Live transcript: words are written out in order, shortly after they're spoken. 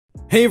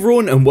Hey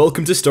everyone and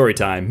welcome to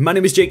Storytime. My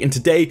name is Jake and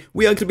today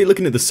we are going to be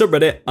looking at the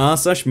subreddit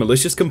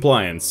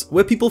r/malicious_compliance,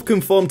 where people have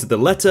conformed to the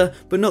letter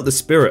but not the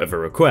spirit of a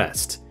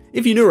request.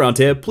 If you're new around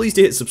here, please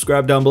do hit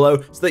subscribe down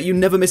below so that you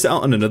never miss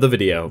out on another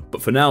video.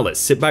 But for now,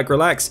 let's sit back,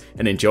 relax,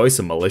 and enjoy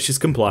some malicious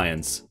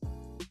compliance.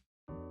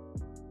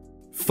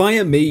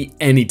 Fire me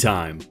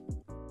anytime.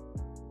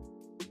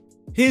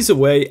 Here's a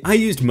way I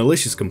used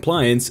malicious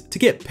compliance to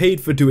get paid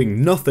for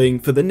doing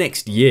nothing for the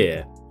next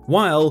year,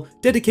 while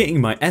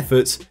dedicating my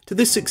efforts to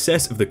the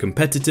success of the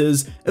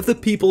competitors of the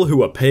people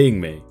who are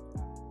paying me.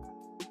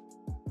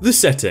 The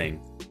setting: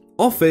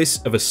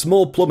 office of a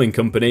small plumbing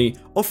company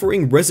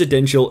offering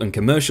residential and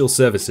commercial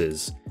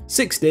services,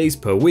 6 days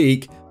per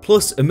week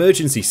plus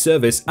emergency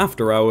service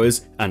after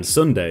hours and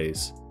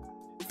Sundays.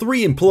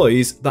 3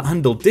 employees that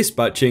handle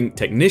dispatching,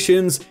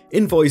 technicians,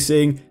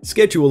 invoicing,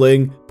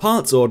 scheduling,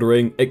 parts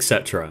ordering,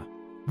 etc.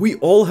 We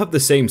all have the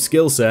same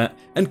skill set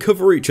and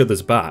cover each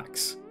other's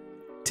backs.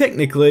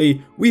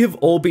 Technically, we have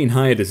all been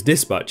hired as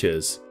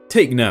dispatchers.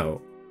 Take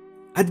note.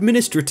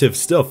 Administrative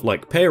stuff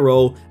like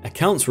payroll,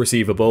 accounts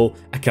receivable,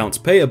 accounts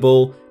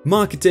payable,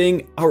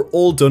 marketing are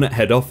all done at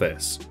head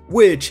office,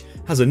 which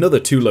has another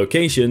 2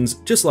 locations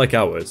just like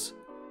ours.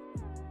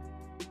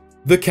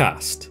 The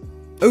cast: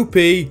 OP,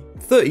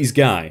 30s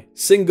guy,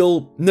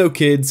 single, no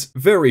kids,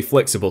 very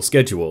flexible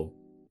schedule.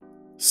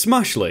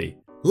 Smashley,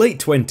 late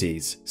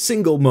 20s,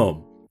 single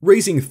mum,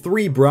 raising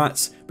 3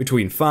 brats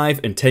between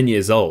 5 and 10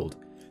 years old,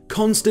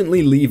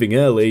 constantly leaving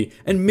early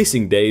and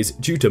missing days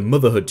due to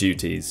motherhood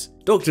duties,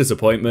 doctor's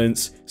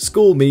appointments,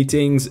 school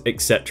meetings,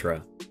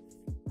 etc.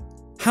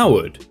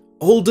 Howard,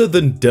 older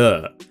than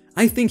dirt.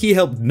 I think he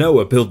helped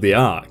Noah build the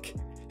Ark.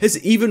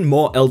 Has even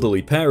more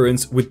elderly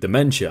parents with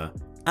dementia,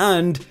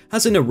 and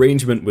has an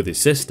arrangement with his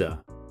sister.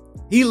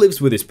 He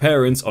lives with his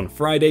parents on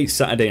Friday,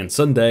 Saturday and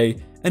Sunday,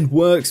 and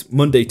works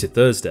Monday to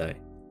Thursday.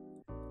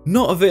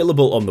 Not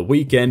available on the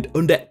weekend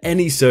under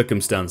any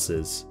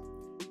circumstances.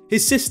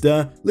 His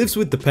sister lives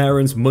with the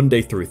parents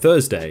Monday through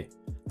Thursday.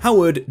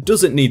 Howard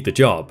doesn't need the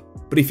job,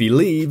 but if he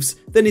leaves,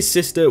 then his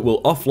sister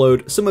will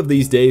offload some of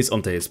these days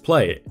onto his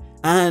plate,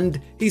 and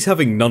he's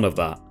having none of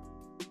that.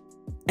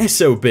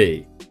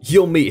 SOB,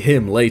 you'll meet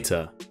him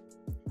later.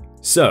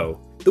 So,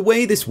 the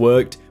way this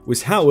worked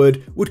was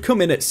Howard would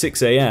come in at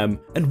 6 AM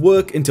and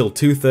work until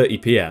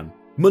 2:30 PM,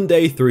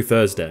 Monday through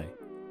Thursday.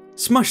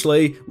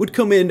 Smashley would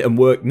come in and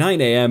work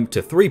 9 AM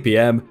to 3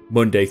 PM,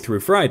 Monday through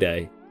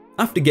Friday,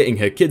 after getting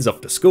her kids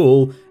off to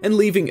school and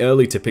leaving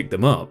early to pick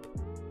them up.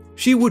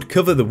 She would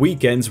cover the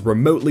weekends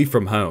remotely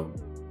from home.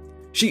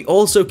 She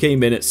also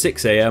came in at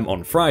 6 AM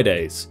on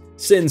Fridays,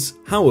 since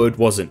Howard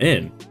wasn't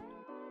in.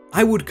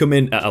 I would come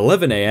in at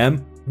 11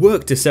 AM,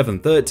 work to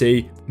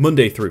 7:30,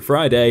 Monday through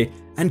Friday,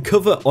 and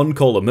cover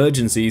on-call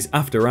emergencies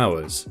after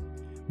hours.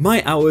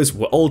 My hours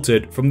were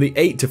altered from the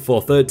 8 to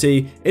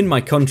 4:30 in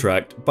my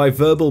contract by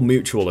verbal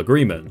mutual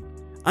agreement.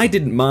 I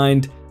didn't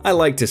mind, I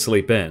like to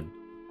sleep in.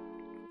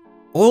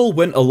 All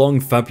went along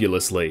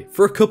fabulously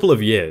for a couple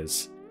of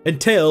years,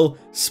 until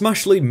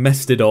Smashley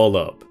messed it all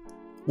up.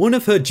 One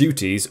of her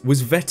duties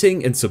was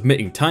vetting and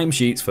submitting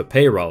timesheets for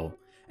payroll,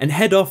 and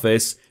head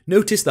office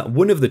noticed that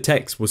one of the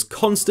techs was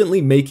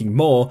constantly making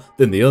more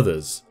than the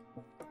others.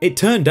 It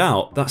turned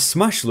out that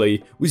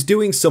Smashley was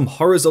doing some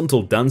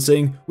horizontal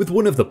dancing with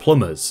one of the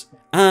plumbers,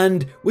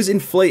 and was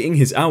inflating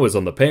his hours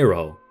on the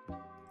payroll.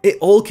 It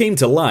all came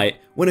to light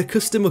when a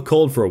customer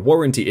called for a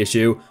warranty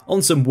issue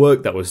on some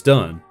work that was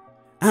done,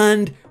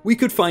 and we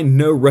could find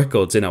no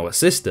records in our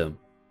system.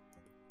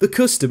 The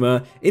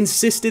customer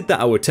insisted that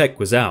our tech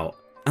was out,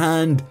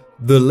 and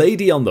the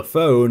lady on the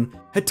phone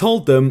had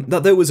told them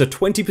that there was a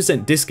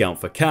 20% discount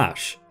for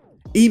cash.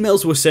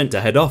 Emails were sent to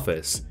head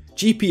office,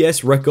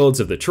 GPS records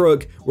of the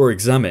truck were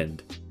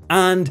examined,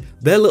 and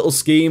their little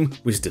scheme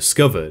was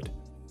discovered.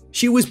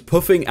 She was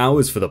puffing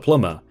hours for the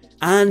plumber,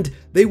 and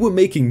they were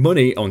making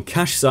money on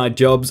cash side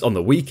jobs on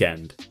the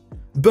weekend.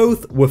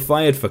 Both were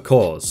fired for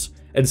cause,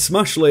 and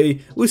Smashley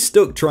was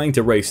stuck trying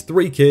to raise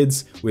 3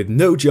 kids with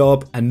no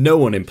job and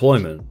no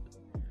unemployment.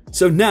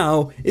 So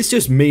now it's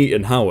just me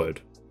and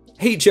Howard.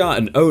 HR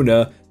and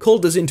owner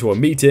called us into a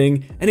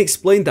meeting and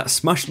explained that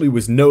Smashley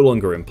was no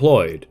longer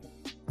employed.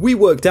 We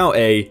worked out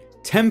a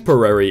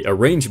temporary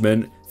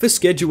arrangement for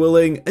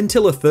scheduling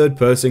until a 3rd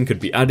person could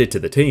be added to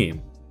the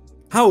team.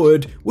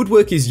 Howard would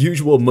work his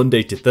usual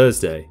Monday to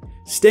Thursday,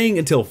 staying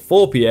until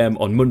 4 PM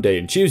on Monday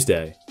and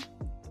Tuesday.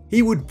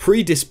 He would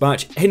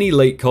pre-dispatch any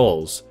late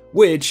calls,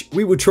 which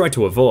we would try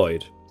to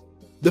avoid.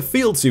 The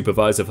field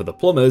supervisor for the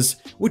plumbers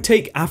would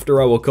take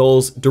after-hour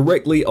calls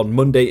directly on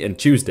Monday and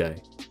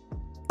Tuesday.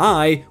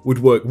 I would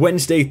work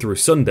Wednesday through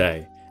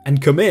Sunday,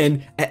 and come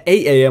in at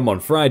 8 AM on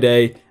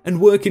Friday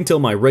and work until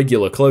my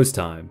regular close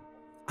time.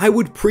 I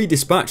would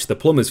pre-dispatch the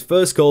plumber's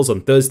first calls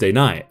on Thursday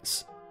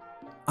nights.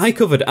 I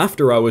covered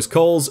after-hours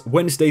calls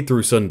Wednesday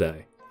through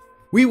Sunday.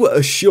 We were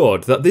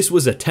assured that this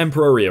was a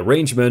temporary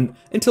arrangement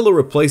until a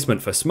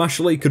replacement for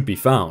Smashley could be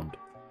found.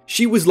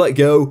 She was let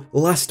go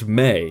last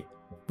May.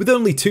 With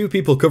only 2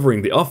 people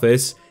covering the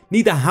office,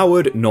 neither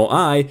Howard nor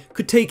I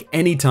could take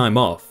any time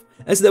off,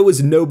 as there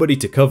was nobody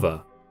to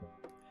cover.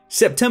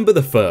 September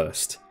the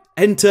 1st.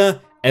 Enter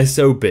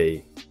SOB.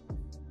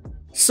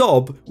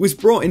 Sob was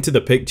brought into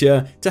the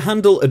picture to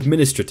handle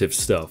administrative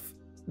stuff,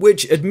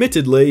 which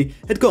admittedly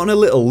had gotten a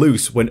little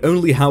loose when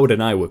only Howard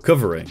and I were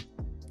covering.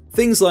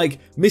 Things like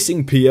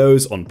missing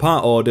POs on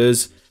part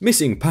orders,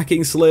 missing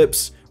packing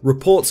slips,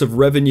 reports of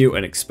revenue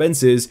and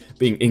expenses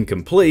being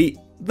incomplete,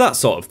 that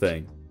sort of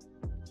thing.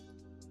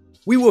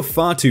 We were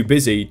far too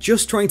busy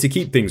just trying to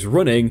keep things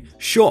running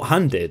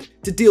short-handed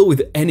to deal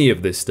with any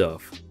of this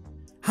stuff.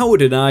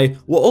 Howard and I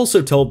were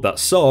also told that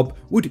Sob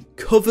would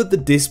cover the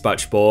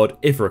dispatch board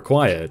if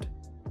required.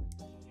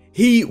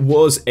 He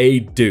was a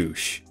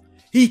douche.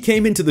 He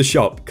came into the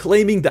shop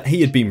claiming that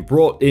he had been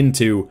brought in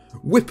to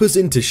whip us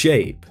into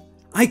shape.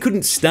 I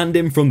couldn't stand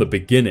him from the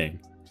beginning.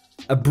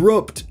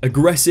 Abrupt,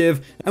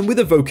 aggressive, and with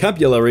a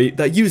vocabulary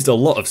that used a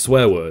lot of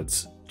swear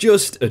words.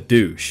 Just a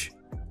douche.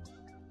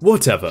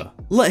 Whatever,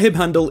 let him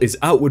handle his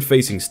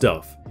outward-facing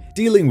stuff,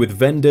 dealing with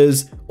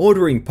vendors,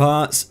 ordering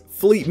parts,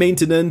 fleet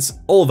maintenance,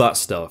 all that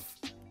stuff.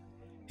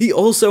 He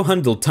also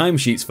handled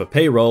timesheets for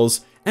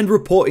payrolls and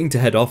reporting to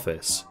head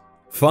office.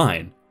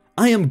 Fine,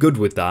 I am good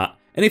with that,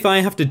 and if I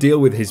have to deal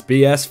with his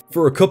BS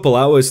for a couple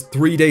hours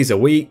 3 days a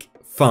week,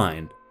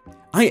 fine.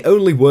 I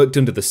only worked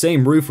under the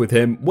same roof with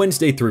him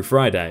Wednesday through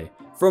Friday,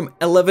 from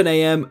 11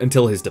 AM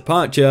until his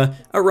departure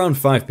around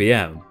 5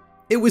 PM.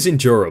 It was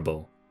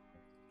endurable.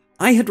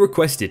 I had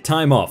requested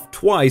time off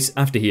twice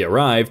after he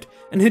arrived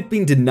and had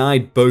been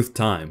denied both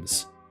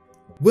times.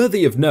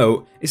 Worthy of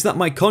note is that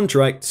my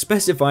contract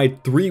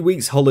specified 3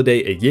 weeks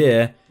holiday a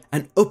year,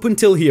 and up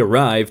until he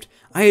arrived,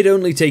 I had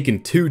only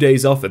taken 2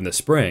 days off in the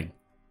spring.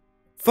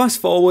 Fast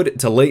forward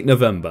to late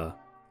November.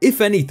 If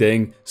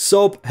anything,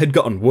 Sob had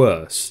gotten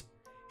worse.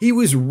 He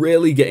was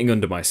really getting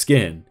under my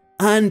skin,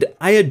 and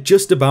I had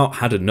just about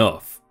had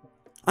enough.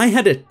 I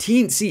had a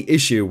teensy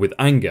issue with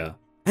anger,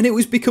 and it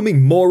was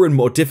becoming more and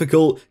more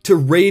difficult to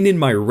rein in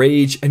my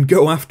rage and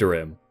go after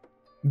him.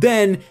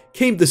 Then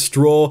came the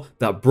straw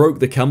that broke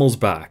the camel's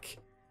back.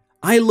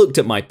 I looked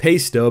at my pay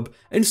stub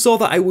and saw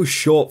that I was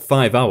short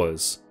 5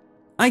 hours.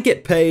 I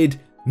get paid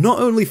not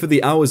only for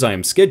the hours I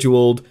am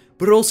scheduled,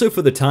 but also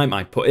for the time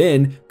I put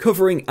in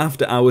covering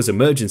after hours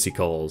emergency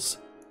calls.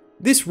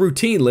 This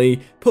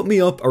routinely put me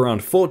up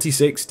around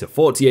 46 to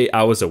 48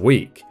 hours a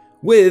week,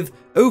 with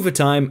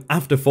overtime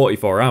after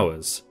 44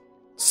 hours.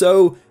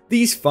 So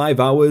these 5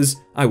 hours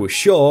I was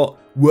short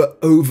were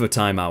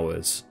overtime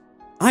hours.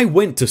 I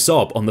went to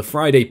Sob on the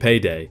Friday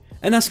payday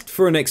and asked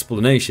for an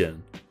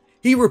explanation.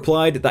 He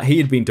replied that he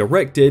had been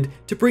directed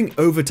to bring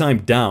overtime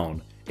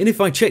down, and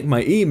if I check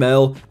my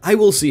email, I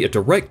will see a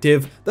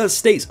directive that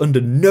states under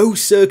no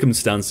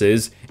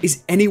circumstances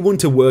is anyone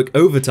to work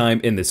overtime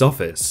in this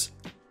office.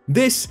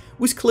 This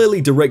was clearly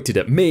directed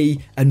at me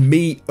and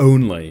me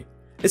only,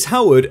 as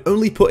Howard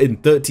only put in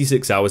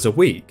 36 hours a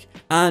week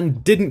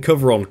and didn't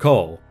cover on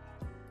call.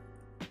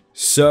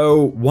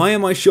 So why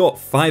am I short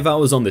 5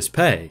 hours on this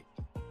pay?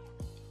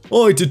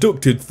 I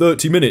deducted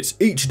 30 minutes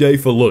each day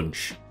for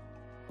lunch.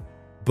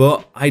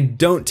 But I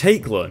don't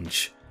take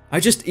lunch. I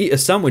just eat a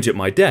sandwich at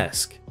my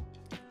desk.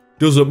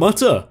 Doesn't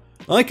matter.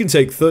 I can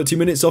take 30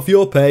 minutes off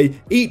your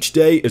pay each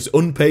day as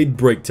unpaid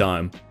break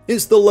time.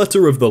 It's the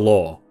letter of the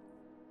law.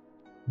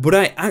 But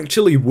I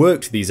actually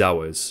worked these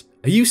hours.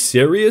 Are you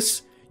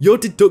serious? You're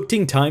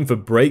deducting time for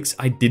breaks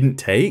I didn't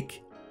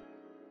take?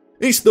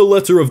 It's the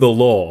letter of the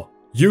law.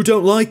 You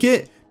don't like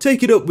it?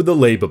 Take it up with the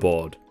Labour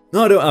Board.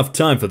 I don't have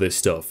time for this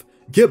stuff.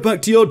 Get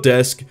back to your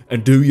desk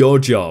and do your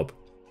job.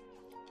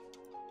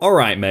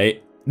 Alright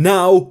mate,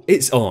 now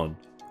it's on.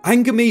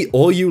 Anger me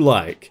all you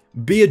like,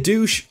 be a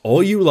douche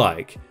all you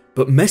like,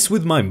 but mess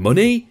with my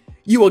money?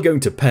 You are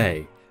going to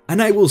pay,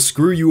 and I will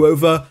screw you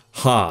over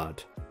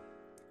hard.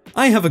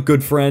 I have a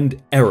good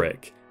friend,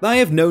 Eric, that I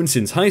have known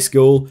since high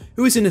school,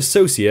 who is an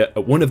associate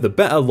at one of the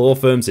better law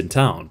firms in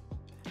town.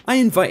 I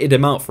invited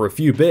him out for a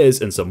few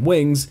beers and some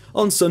wings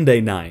on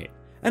Sunday night,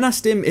 and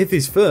asked him if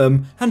his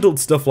firm handled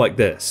stuff like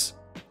this.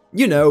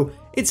 You know,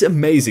 it's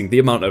amazing the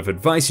amount of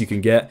advice you can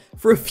get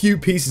for a few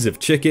pieces of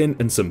chicken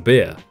and some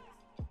beer.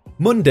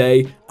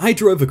 Monday, I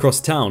drove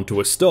across town to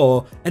a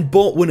store and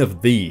bought one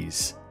of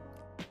these.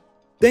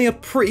 They are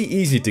pretty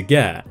easy to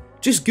get.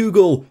 Just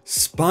Google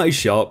Spy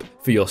Shop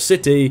for your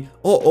city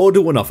or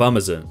order one off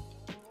Amazon.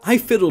 I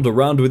fiddled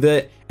around with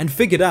it and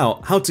figured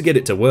out how to get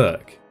it to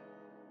work.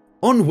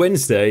 On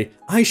Wednesday,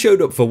 I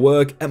showed up for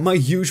work at my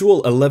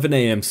usual 11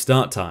 AM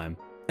start time,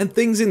 and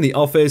things in the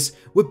office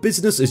were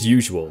business as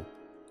usual.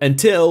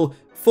 Until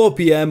 4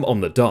 PM on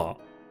the dot.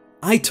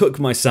 I took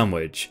my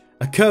sandwich,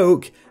 a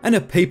Coke, and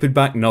a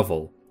paperback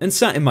novel, and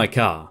sat in my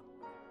car.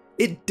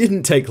 It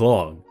didn't take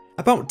long.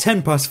 About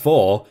 10 past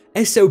 4,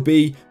 SOB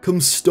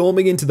comes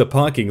storming into the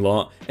parking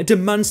lot and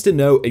demands to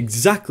know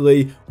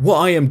exactly what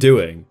I am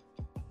doing.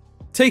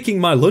 Taking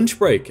my lunch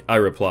break, I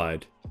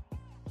replied.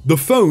 The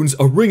phones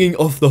are ringing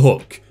off the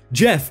hook.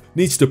 Jeff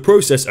needs to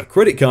process a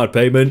credit card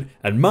payment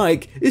and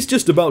Mike is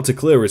just about to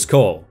clear his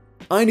call.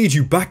 I need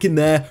you back in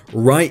there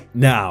right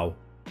now.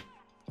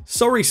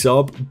 Sorry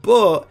Sob,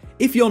 but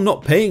if you're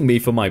not paying me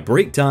for my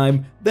break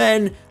time,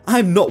 then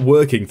I'm not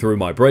working through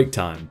my break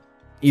time.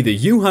 Either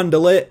you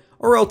handle it,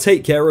 or I'll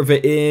take care of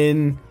it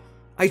in...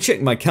 I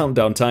checked my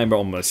countdown timer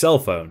on my cell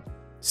phone.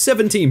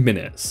 17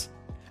 minutes.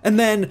 And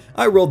then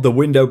I rolled the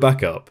window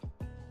back up.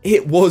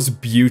 It was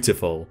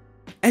beautiful.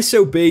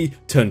 SOB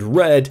turned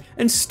red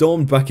and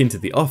stormed back into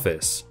the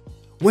office.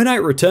 When I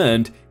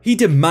returned, he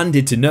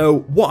demanded to know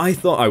what I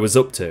thought I was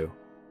up to.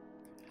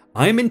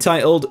 I am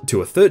entitled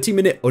to a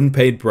 30-minute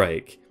unpaid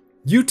break.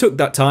 You took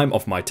that time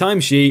off my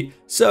timesheet,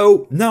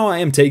 so now I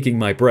am taking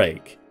my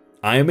break.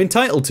 I am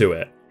entitled to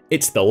it.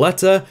 It's the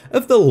letter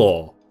of the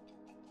law.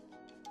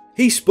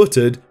 He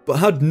sputtered but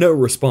had no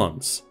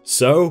response,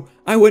 so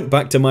I went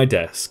back to my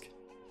desk.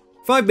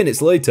 5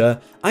 minutes later,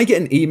 I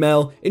get an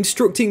email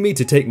instructing me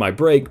to take my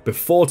break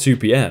before 2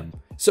 PM,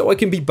 so I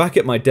can be back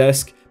at my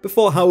desk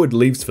before Howard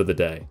leaves for the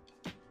day.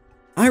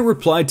 I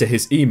replied to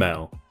his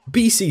email,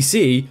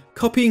 BCC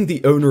copying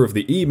the owner of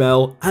the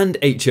email and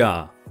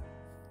HR.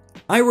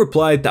 I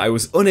replied that I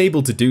was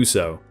unable to do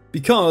so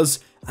because,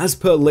 as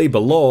per labour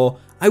law,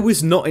 I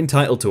was not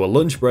entitled to a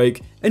lunch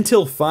break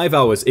until 5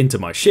 hours into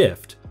my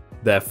shift.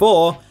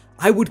 Therefore,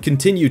 I would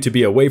continue to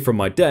be away from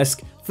my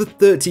desk for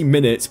 30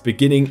 minutes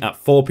beginning at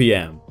 4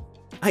 PM.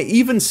 I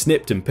even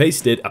snipped and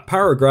pasted a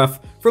paragraph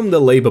from the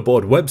Labour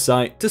Board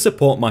website to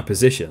support my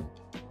position.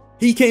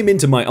 He came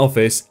into my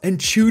office and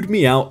chewed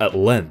me out at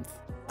length.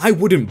 I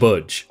wouldn't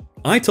budge.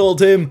 I told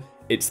him,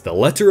 it's the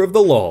letter of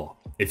the law.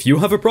 If you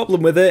have a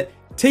problem with it,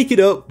 take it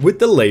up with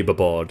the Labour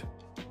Board.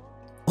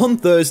 On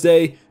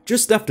Thursday,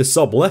 just after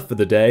Sob left for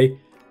the day,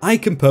 I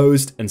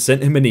composed and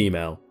sent him an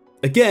email.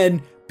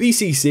 Again,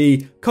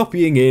 BCC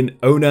copying in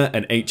owner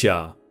and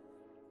HR.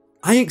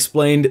 I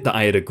explained that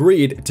I had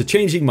agreed to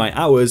changing my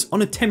hours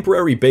on a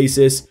temporary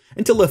basis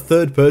until a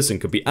third person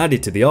could be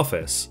added to the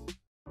office.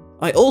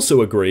 I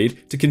also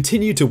agreed to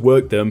continue to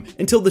work them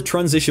until the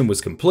transition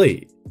was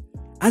complete.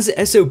 As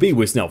SOB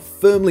was now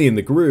firmly in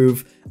the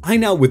groove, I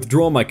now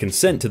withdraw my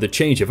consent to the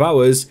change of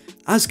hours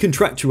as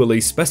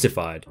contractually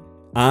specified,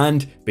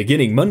 and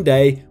beginning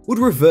Monday would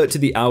revert to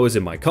the hours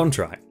in my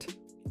contract.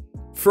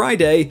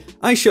 Friday,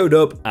 I showed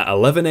up at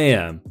 11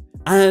 AM,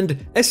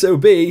 and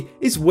SOB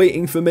is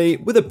waiting for me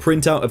with a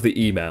printout of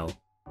the email.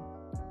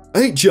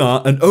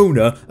 HR and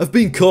owner have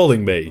been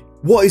calling me.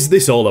 What is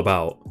this all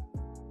about?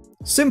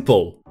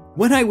 Simple.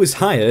 When I was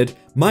hired,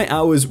 my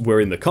hours were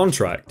in the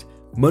contract,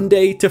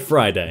 Monday to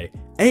Friday,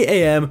 8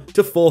 AM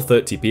to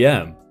 4:30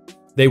 PM.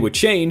 They were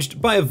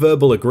changed by a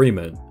verbal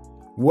agreement.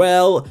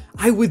 Well,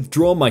 I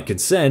withdraw my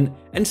consent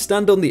and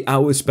stand on the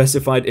hours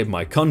specified in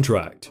my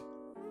contract.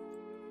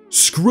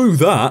 Screw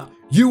that!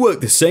 You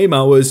work the same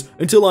hours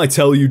until I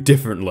tell you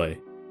differently.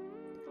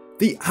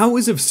 The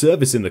hours of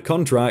service in the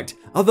contract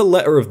are the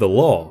letter of the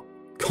law,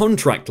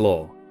 contract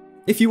law.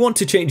 If you want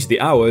to change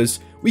the hours,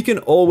 we can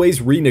always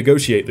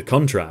renegotiate the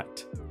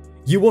contract.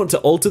 You want to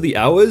alter the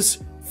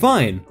hours?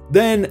 Fine,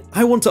 then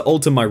I want to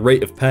alter my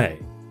rate of pay.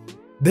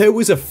 There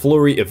was a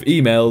flurry of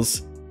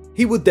emails.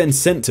 He would then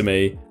send to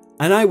me,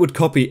 and I would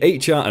copy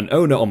HR and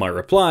owner on my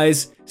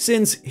replies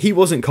since he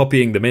wasn't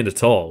copying them in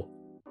at all.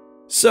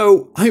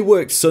 So I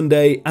worked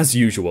Sunday as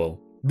usual,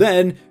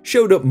 then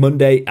showed up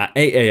Monday at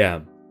 8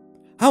 AM.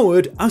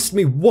 Howard asked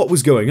me what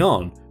was going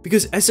on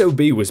because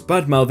SOB was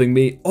bad-mouthing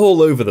me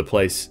all over the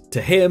place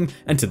to him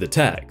and to the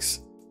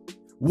techs.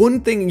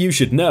 One thing you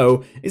should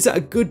know is that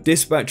a good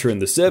dispatcher in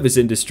the service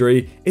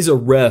industry is a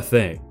rare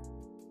thing.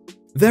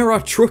 There are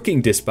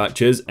trucking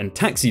dispatchers and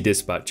taxi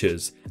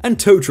dispatchers and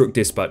tow truck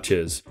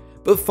dispatchers,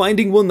 but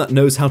finding one that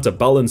knows how to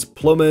balance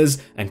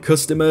plumbers and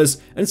customers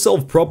and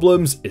solve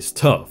problems is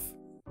tough.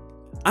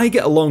 I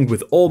get along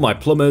with all my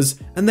plumbers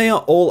and they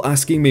are all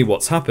asking me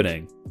what's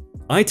happening.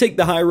 I take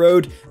the high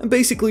road and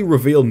basically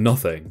reveal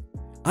nothing.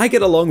 I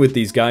get along with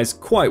these guys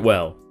quite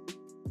well.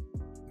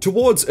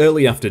 Towards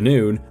early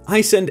afternoon,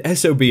 I send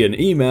SOB an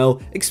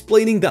email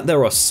explaining that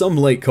there are some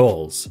late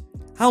calls.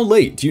 How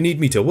late do you need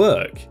me to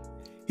work?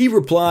 He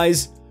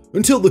replies,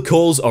 until the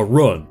calls are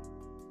run.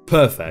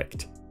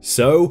 Perfect.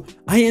 So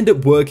I end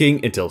up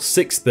working until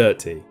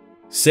 6:30.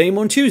 Same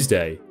on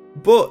Tuesday,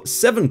 but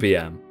 7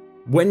 PM.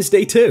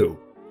 Wednesday too.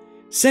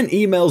 Sent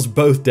emails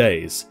both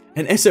days,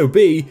 and SOB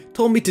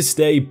told me to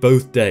stay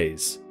both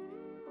days.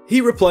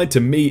 He replied to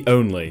me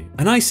only,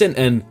 and I sent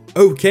an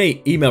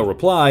OK email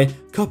reply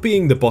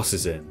copying the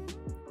bosses in.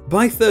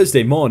 By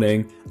Thursday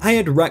morning, I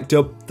had racked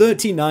up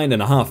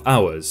 39.5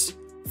 hours.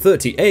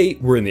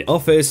 38 were in the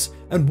office,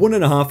 and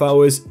 1.5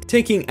 hours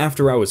taking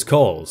after-hours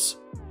calls.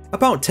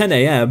 About 10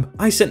 AM,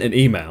 I sent an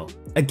email,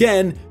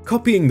 again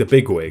copying the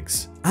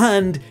bigwigs,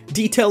 and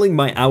detailing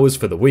my hours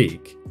for the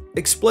week,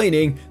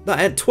 explaining that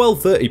at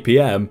 12:30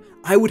 PM,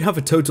 I would have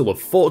a total of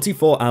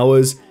 44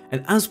 hours,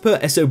 and as per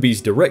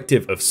SOB's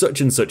directive of such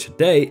and such a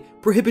date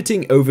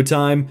prohibiting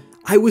overtime,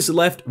 I was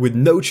left with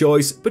no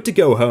choice but to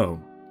go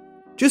home.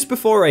 Just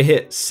before I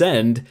hit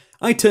send,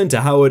 I turned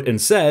to Howard and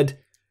said,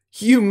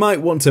 "You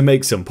might want to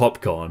make some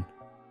popcorn."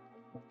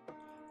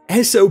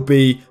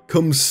 SOB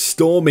comes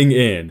storming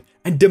in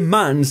and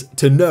demands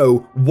to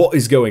know what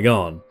is going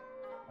on.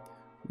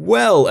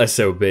 Well,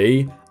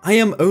 SOB, I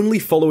am only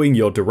following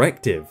your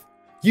directive.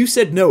 You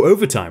said no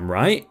overtime,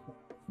 right?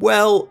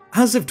 Well,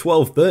 as of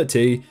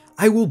 12:30,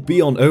 I will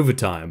be on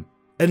overtime.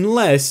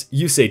 Unless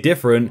you say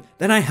different,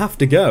 then I have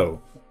to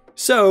go.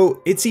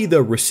 So it's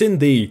either rescind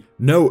the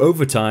no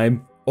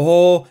overtime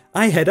or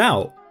I head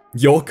out.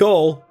 Your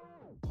call.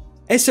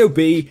 SOB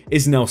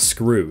is now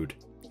screwed.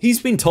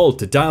 He's been told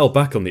to dial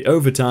back on the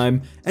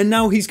overtime, and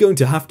now he's going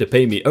to have to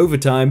pay me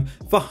overtime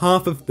for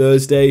half of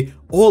Thursday,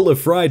 all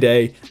of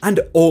Friday, and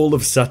all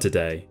of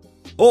Saturday.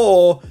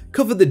 Or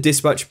cover the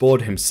dispatch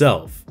board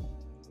himself.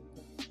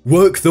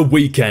 Work the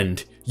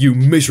weekend, you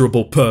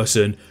miserable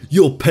person.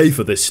 You'll pay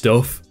for this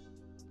stuff.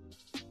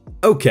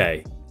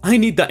 Okay, I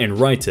need that in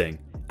writing,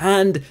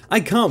 and I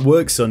can't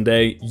work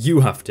Sunday, you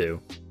have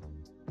to.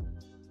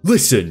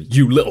 Listen,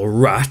 you little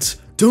rat,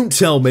 don't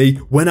tell me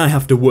when I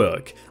have to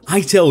work.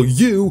 I tell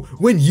you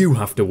when you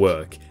have to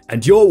work,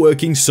 and you're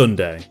working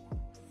Sunday.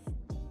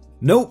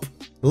 Nope,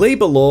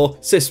 labour law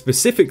says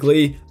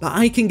specifically that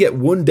I can get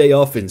 1 day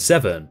off in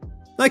 7.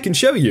 I can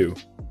show you.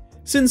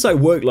 Since I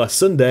worked last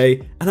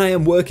Sunday, and I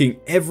am working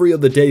every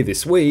other day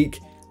this week,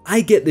 I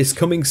get this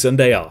coming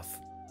Sunday off.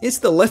 It's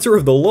the letter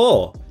of the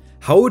law.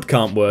 Howard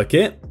can't work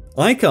it,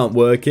 I can't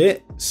work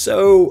it,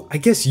 so I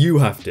guess you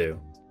have to.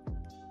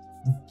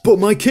 But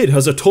my kid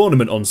has a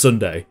tournament on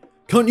Sunday.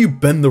 Can't you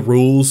bend the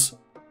rules?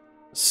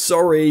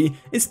 Sorry,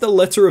 it's the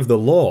letter of the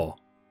law.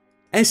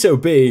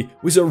 SOB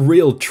was a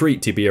real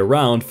treat to be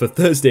around for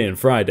Thursday and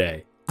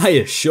Friday, I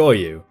assure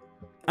you.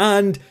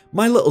 And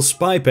my little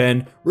spy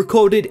pen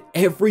recorded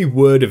every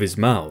word of his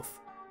mouth.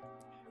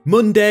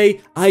 Monday,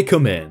 I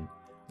come in.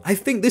 I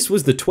think this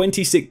was the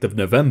 26th of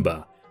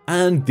November,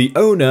 and the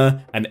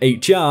owner and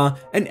HR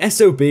and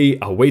SOB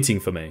are waiting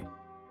for me.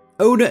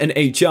 Owner and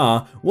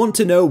HR want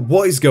to know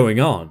what is going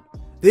on.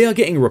 They are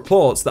getting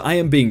reports that I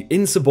am being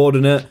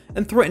insubordinate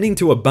and threatening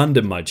to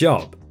abandon my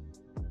job.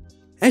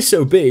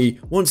 SOB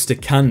wants to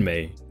can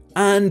me,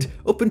 and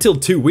up until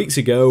 2 weeks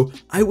ago,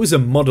 I was a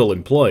model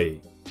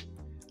employee.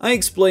 I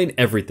explain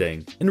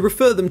everything and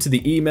refer them to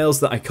the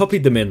emails that I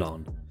copied them in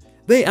on.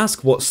 They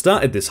ask what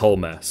started this whole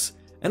mess,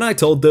 and I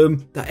told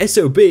them that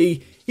SOB,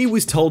 he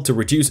was told to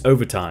reduce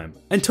overtime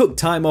and took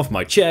time off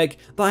my check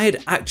that I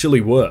had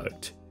actually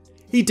worked.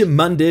 He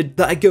demanded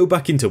that I go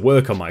back into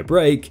work on my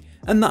break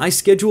and that I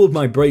scheduled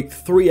my break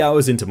 3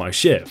 hours into my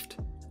shift.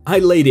 I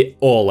laid it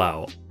all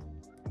out.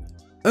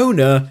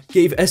 Owner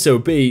gave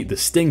SOB the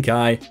stink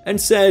eye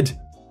and said,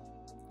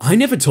 I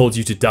never told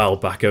you to dial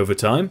back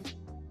overtime.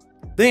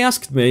 They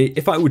asked me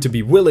if I were to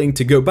be willing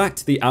to go back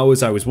to the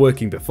hours I was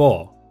working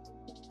before.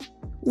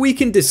 We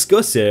can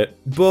discuss it,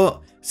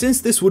 but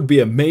since this would be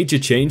a major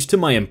change to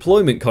my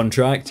employment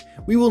contract,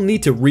 we will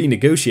need to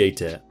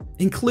renegotiate it,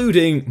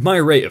 including my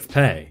rate of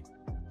pay.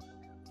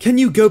 Can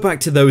you go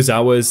back to those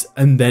hours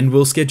and then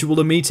we'll schedule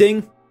a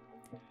meeting?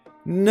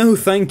 No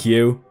thank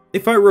you.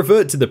 If I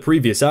revert to the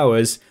previous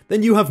hours,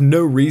 then you have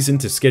no reason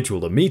to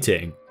schedule a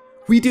meeting.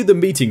 We do the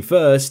meeting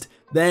first,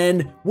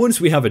 then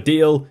once we have a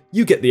deal,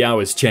 you get the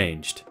hours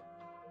changed.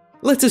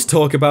 Let us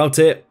talk about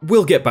it,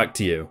 we'll get back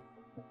to you.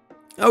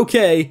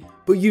 Okay,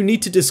 but you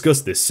need to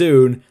discuss this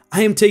soon.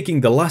 I am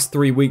taking the last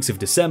 3 weeks of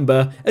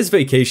December as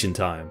vacation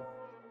time.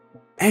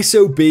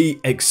 SOB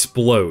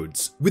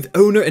explodes, with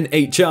owner and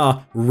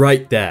HR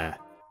right there.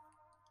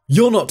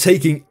 You're not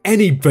taking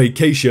any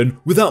vacation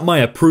without my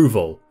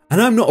approval,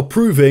 and I'm not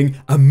approving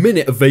a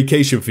minute of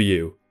vacation for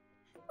you.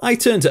 I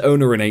turn to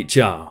owner and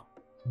HR.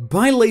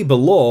 By labour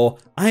law,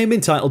 I am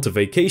entitled to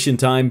vacation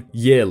time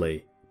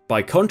yearly.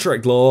 By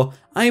contract law,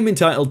 I am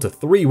entitled to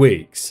 3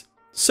 weeks.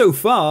 So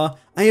far,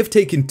 I have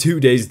taken 2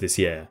 days this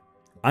year.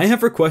 I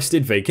have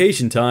requested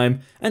vacation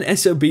time, and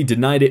SOB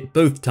denied it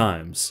both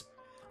times.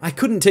 I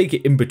couldn't take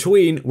it in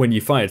between when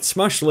you fired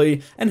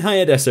Smashley and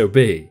hired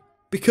SOB,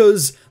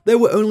 because there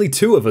were only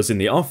 2 of us in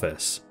the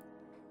office.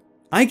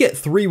 I get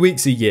 3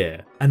 weeks a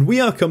year, and we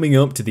are coming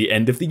up to the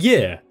end of the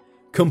year.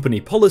 Company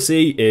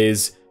policy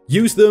is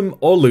use them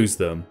or lose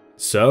them,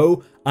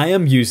 so I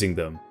am using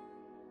them.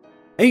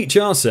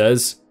 HR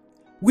says,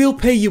 we'll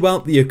pay you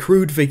out the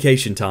accrued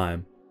vacation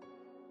time.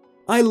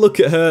 I look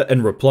at her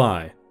and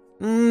reply,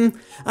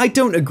 I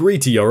don't agree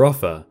to your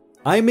offer.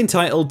 I am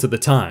entitled to the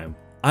time.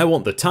 I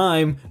want the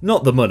time,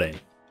 not the money.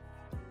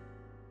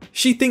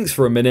 She thinks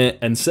for a minute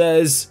and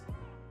says,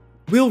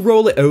 we'll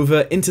roll it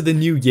over into the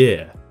new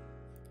year.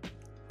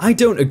 I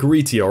don't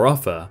agree to your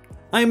offer.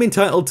 I am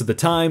entitled to the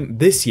time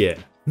this year,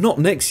 not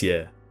next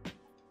year.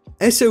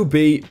 SOB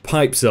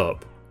pipes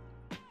up.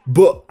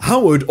 But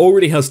Howard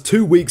already has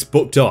 2 weeks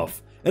booked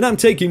off, and I'm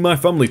taking my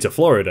family to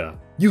Florida.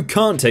 You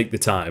can't take the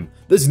time.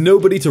 There's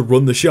nobody to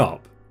run the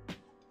shop.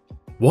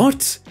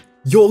 What?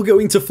 You're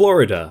going to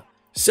Florida?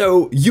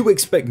 So you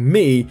expect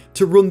me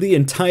to run the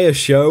entire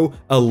show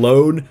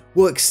alone,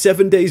 work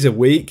 7 days a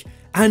week,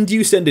 and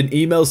you send an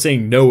email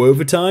saying no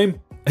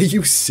overtime? Are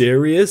you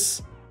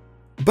serious?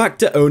 Back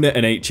to owner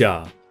and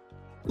HR.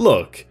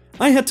 Look,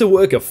 I had to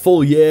work a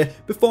full year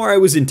before I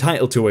was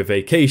entitled to a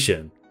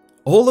vacation.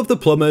 All of the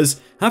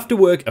plumbers have to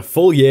work a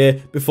full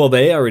year before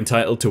they are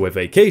entitled to a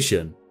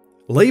vacation.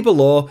 Labour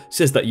law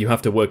says that you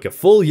have to work a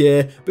full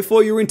year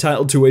before you're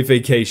entitled to a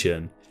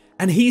vacation.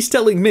 And he's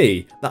telling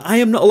me that I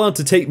am not allowed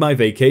to take my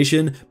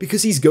vacation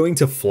because he's going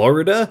to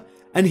Florida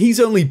and he's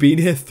only been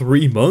here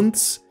 3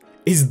 months?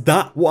 Is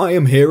that what I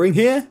am hearing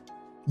here?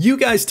 You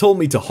guys told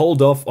me to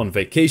hold off on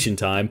vacation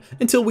time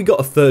until we got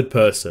a third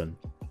person.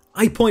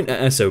 I point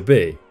at SOB.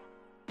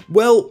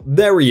 Well,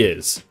 there he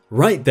is,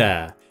 right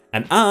there,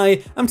 and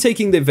I am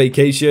taking the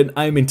vacation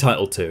I am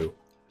entitled to.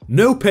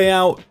 No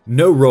payout,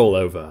 no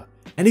rollover,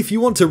 and if you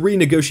want to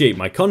renegotiate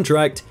my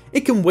contract,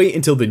 it can wait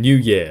until the new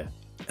year.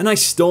 And I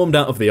stormed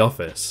out of the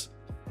office.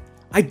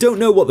 I don't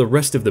know what the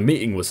rest of the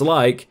meeting was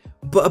like,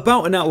 but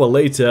about an hour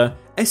later,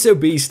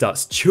 SOB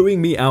starts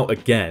chewing me out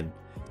again,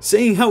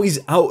 saying how he's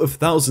out of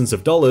thousands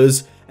of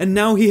dollars and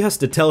now he has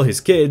to tell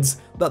his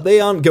kids that they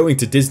aren't going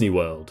to Disney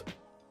World.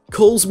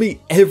 Calls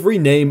me every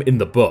name in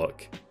the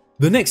book.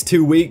 The next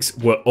 2 weeks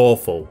were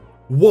awful.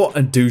 What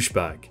a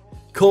douchebag.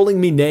 Calling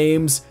me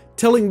names,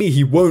 telling me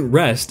he won't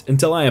rest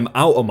until I am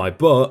out on my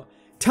butt,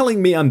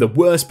 telling me I'm the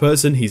worst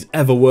person he's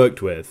ever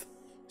worked with.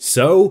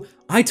 So,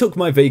 I took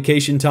my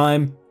vacation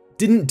time,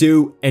 didn't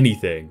do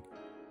anything.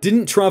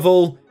 Didn't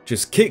travel,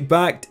 just kicked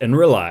back and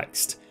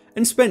relaxed,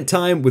 and spent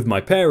time with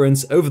my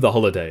parents over the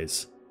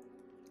holidays.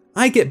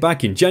 I get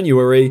back in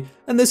January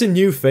and there's a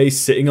new face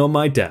sitting on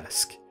my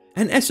desk,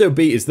 and SOB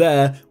is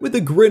there with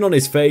a grin on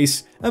his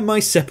face and my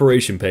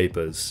separation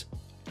papers.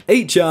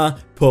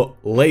 HR put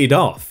laid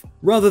off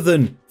rather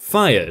than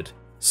fired,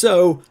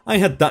 so I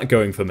had that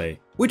going for me,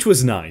 which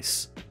was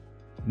nice.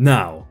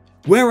 Now,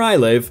 where I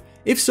live,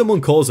 if someone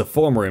calls a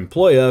former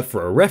employer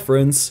for a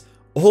reference,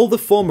 all the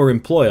former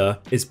employer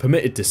is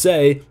permitted to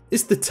say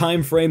is the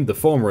time frame the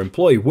former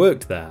employee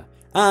worked there,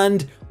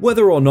 and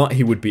whether or not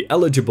he would be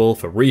eligible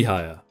for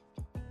rehire.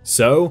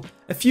 So,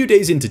 a few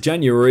days into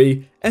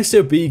January,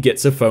 SOB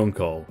gets a phone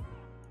call.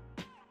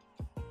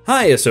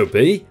 Hi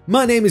SOB,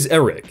 my name is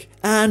Eric,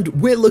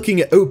 and we're looking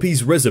at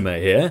OP's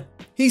resume here.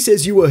 He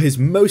says you were his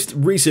most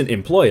recent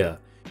employer.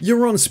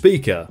 You're on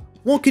speaker.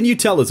 What can you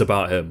tell us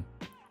about him?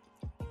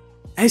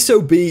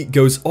 SOB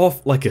goes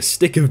off like a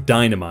stick of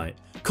dynamite,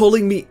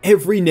 calling me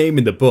every name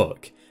in the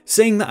book,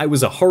 saying that I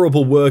was a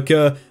horrible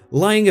worker,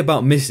 lying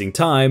about missing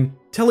time,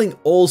 telling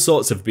all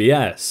sorts of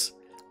BS.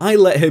 I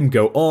let him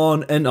go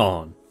on and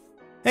on.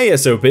 Hey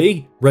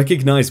SOB,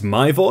 recognize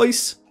my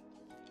voice?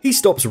 He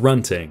stops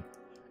ranting.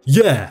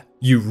 Yeah,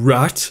 you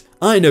rat,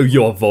 I know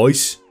your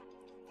voice.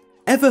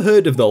 Ever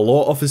heard of the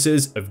law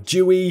offices of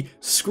Dewey,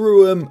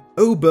 Screwham,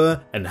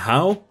 Ober, and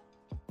Howe?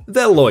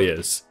 They're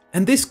lawyers,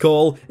 and this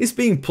call is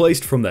being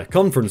placed from their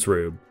conference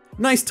room.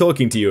 Nice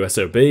talking to you,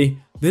 SOB. The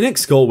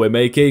next call we're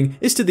making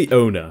is to the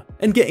owner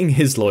and getting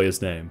his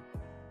lawyer's name.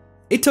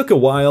 It took a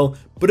while,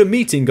 but a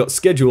meeting got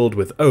scheduled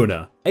with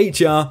owner,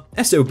 HR,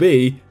 SOB,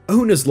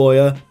 owner's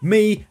lawyer,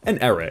 me,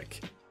 and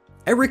Eric.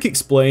 Eric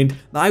explained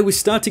that I was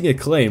starting a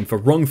claim for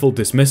wrongful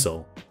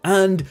dismissal,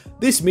 and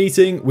this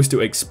meeting was to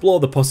explore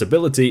the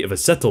possibility of a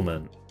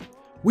settlement.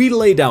 We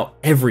laid out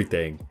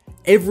everything,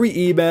 every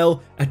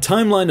email, a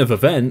timeline of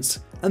events,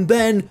 and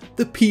then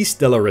the piece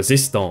de la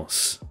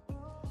resistance.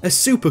 A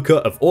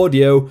supercut of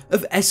audio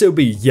of SOB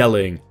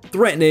yelling,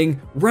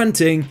 threatening,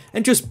 ranting,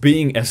 and just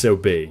being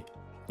SOB.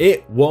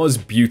 It was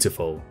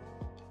beautiful.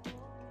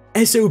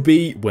 SOB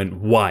went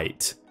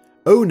white.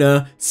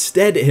 Owner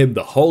stared at him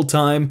the whole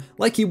time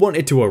like he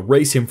wanted to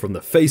erase him from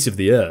the face of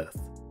the earth.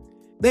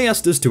 They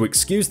asked us to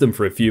excuse them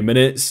for a few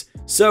minutes,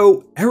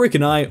 so Eric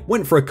and I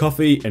went for a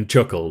coffee and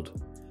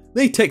chuckled.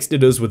 They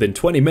texted us within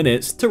 20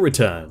 minutes to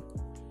return.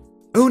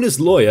 Owner's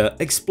lawyer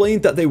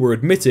explained that they were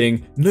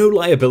admitting no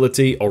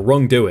liability or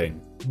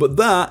wrongdoing, but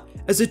that,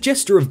 as a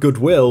gesture of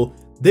goodwill,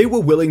 they were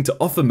willing to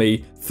offer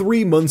me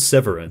 3 months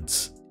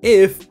severance,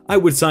 if I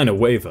would sign a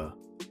waiver.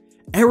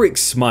 Eric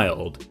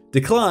smiled,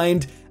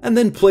 declined, and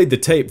then played the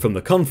tape from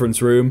the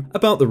conference room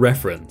about the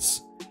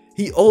reference.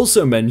 He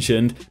also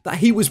mentioned that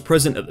he was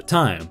present at the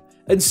time,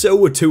 and so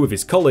were 2 of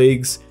his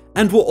colleagues,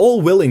 and were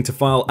all willing to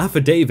file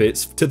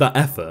affidavits to that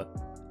effort.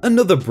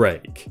 Another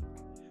break.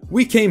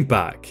 We came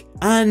back,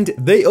 and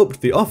they upped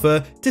the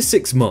offer to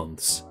 6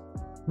 months.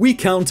 We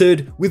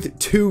countered with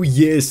 2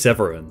 years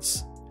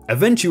severance.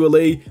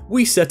 Eventually,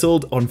 we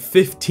settled on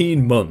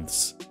 15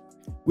 months.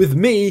 With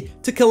me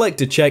to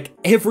collect a check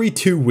every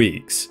 2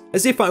 weeks,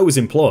 as if I was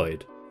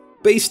employed,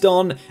 based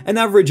on an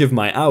average of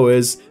my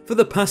hours for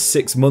the past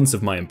 6 months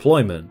of my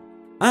employment.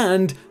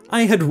 And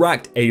I had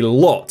racked a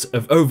lot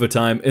of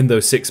overtime in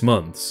those 6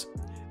 months.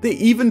 They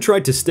even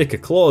tried to stick a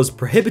clause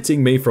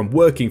prohibiting me from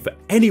working for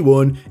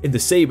anyone in the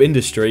same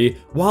industry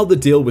while the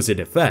deal was in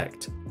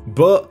effect,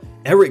 but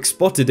Eric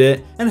spotted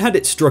it and had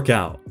it struck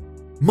out.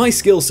 My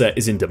skill set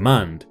is in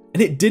demand,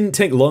 and it didn't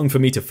take long for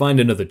me to find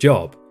another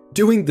job,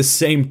 doing the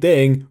same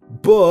thing,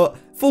 but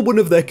for one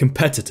of their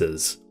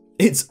competitors.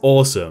 It's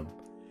awesome.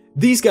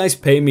 These guys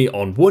pay me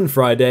on one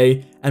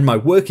Friday, and my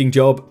working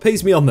job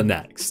pays me on the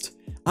next.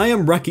 I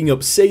am racking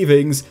up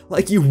savings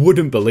like you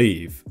wouldn't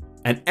believe.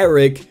 And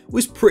Eric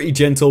was pretty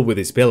gentle with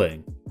his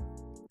billing.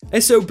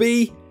 SOB?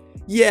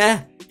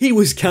 Yeah, he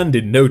was canned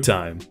in no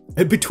time.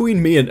 And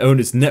between me and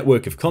owner's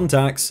network of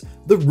contacts,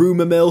 the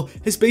rumour mill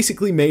has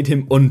basically made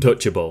him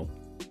untouchable.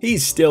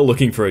 He's still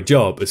looking for a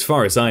job as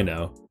far as I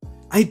know.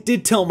 I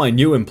did tell my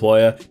new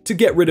employer to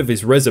get rid of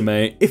his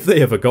resume if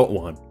they ever got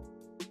one.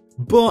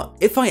 But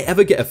if I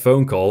ever get a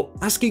phone call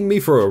asking me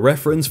for a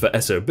reference for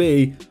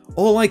SOB,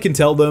 all I can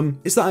tell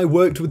them is that I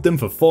worked with them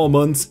for 4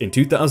 months in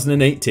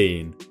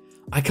 2018.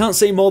 I can't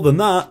say more than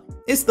that,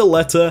 it's the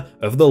letter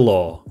of the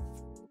law.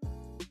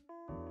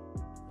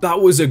 That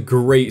was a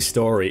great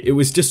story. It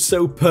was just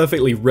so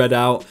perfectly read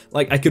out,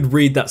 like I could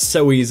read that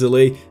so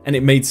easily and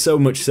it made so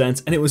much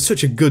sense, and it was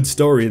such a good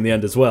story in the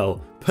end as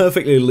well.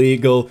 Perfectly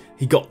legal,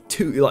 he got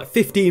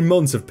 15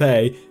 months of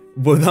pay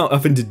without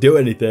having to do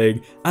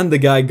anything, and the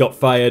guy got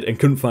fired and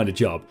couldn't find a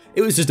job.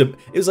 It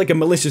was like a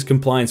malicious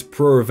compliance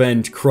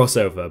pro-revenge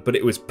crossover, but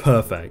it was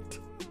perfect.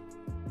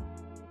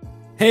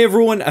 Hey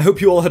everyone, I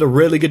hope you all had a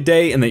really good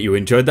day and that you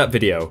enjoyed that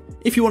video.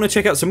 If you want to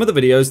check out some other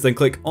videos, then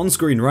click on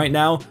screen right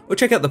now, or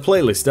check out the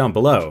playlist down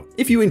below.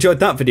 If you enjoyed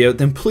that video,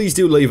 then please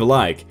do leave a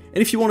like.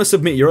 And if you want to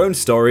submit your own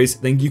stories,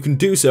 then you can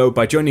do so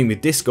by joining the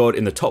Discord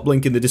in the top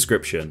link in the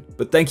description.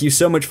 But thank you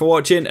so much for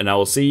watching, and I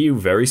will see you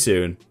very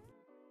soon.